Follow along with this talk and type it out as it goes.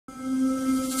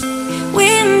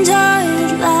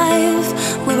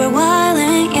were wild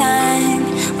and young,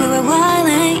 we were wild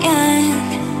and young.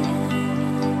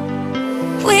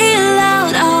 We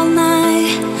allowed all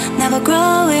night, never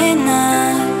growing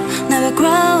up, never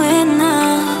growing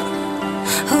up.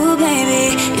 Oh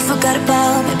baby, you forgot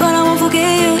about me, but I won't forget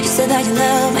you. You said that you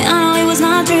love me, I know it was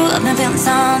not true. I've been feeling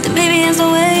something, baby, and so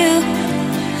will you.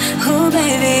 Oh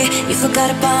baby, you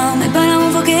forgot about me, but I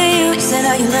won't forget you. You said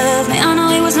that you love me, I know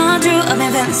it was not true. I've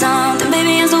been feeling something,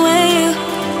 baby, and so will you.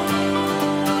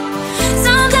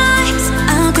 Sometimes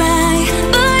I'll cry,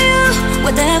 but you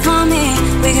were there for me.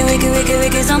 Wicked, wicked, wicked,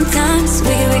 wicked sometimes.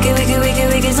 Wicked, wicked, wicked, wicked,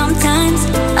 wicked sometimes.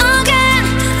 I can't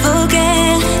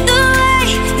forget the way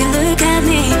you look at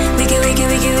me. Wicked, wicked,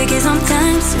 wicked, wicked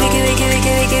sometimes. Wicked, wicked,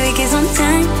 wicked, wicked, wicked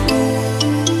sometimes.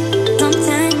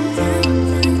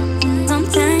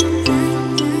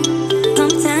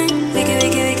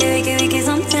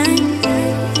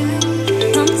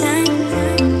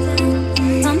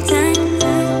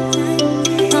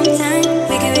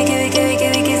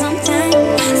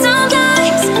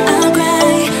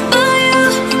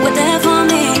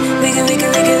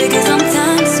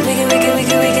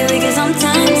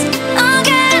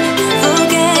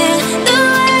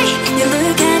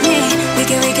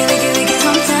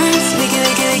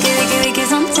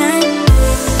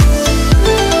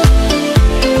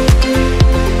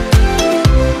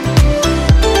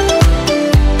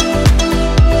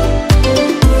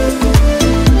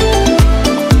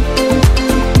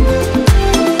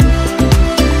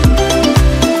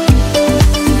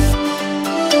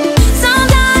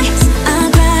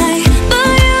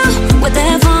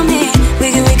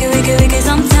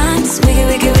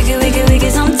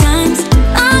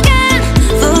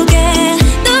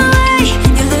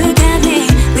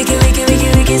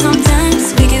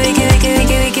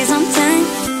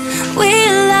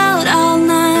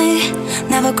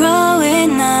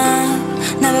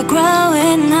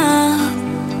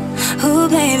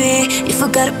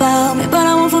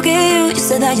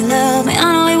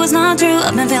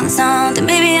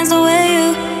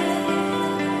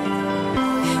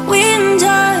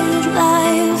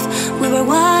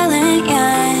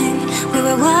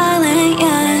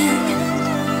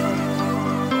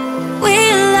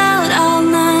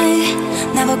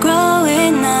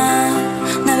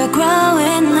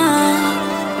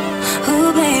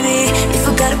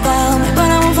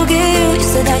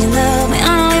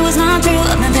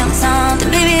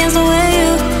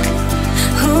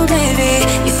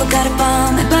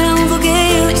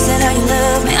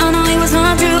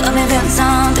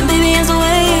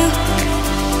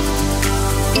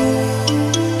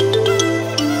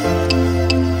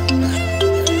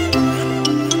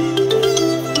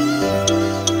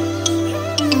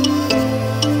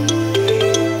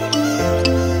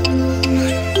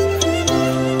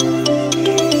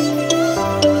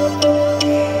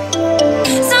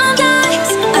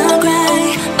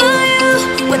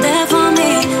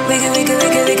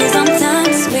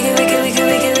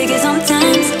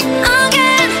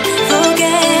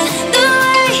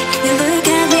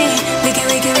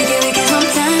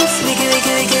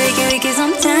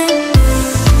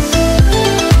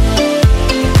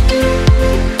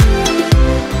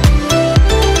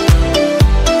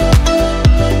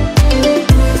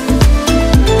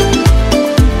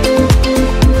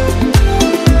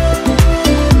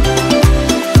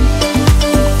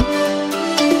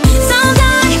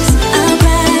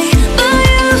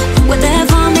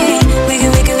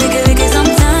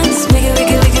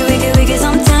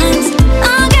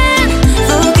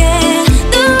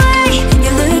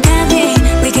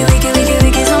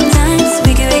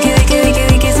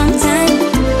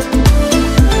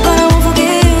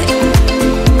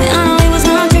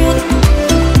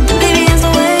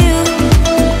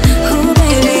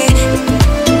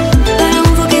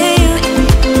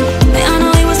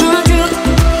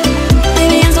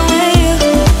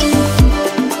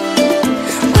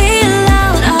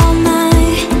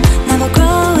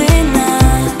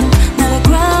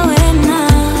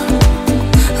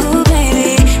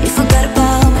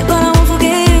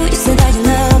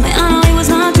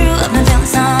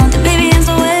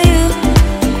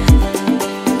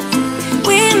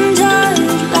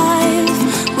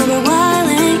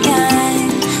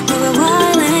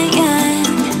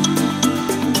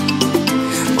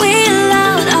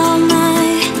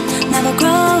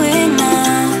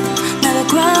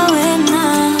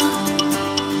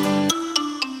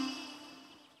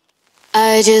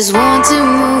 I just want to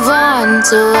move on,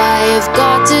 so I have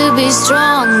got to be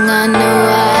strong. I know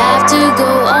I have to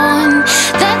go on,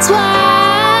 that's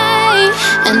why.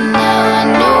 And now I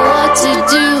know what to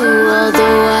do,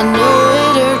 although I know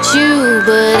it hurt you,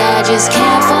 but I just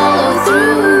can't follow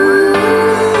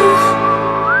through.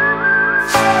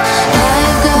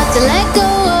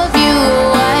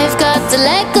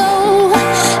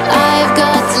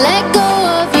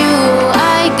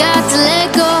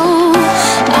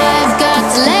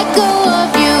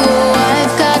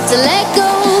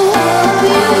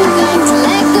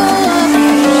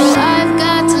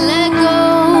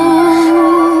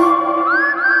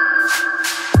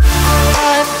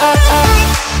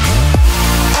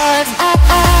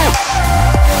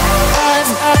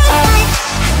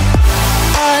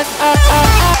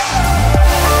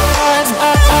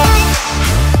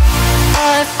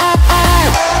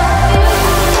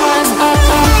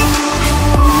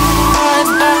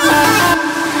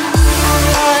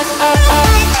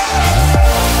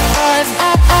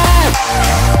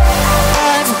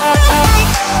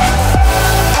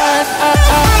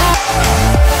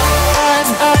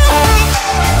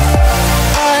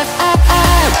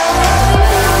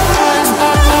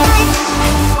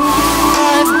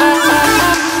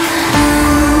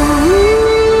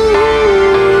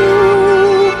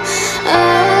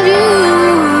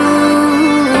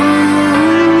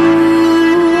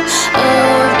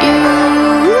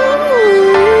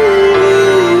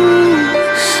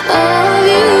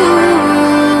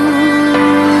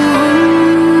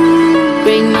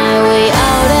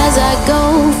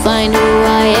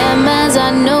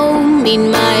 need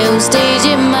my own stage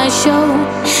in my show.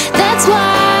 That's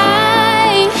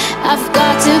why I've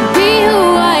got to be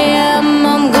who I am.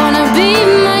 I'm gonna be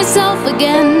myself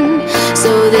again.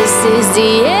 So this is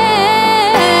the end.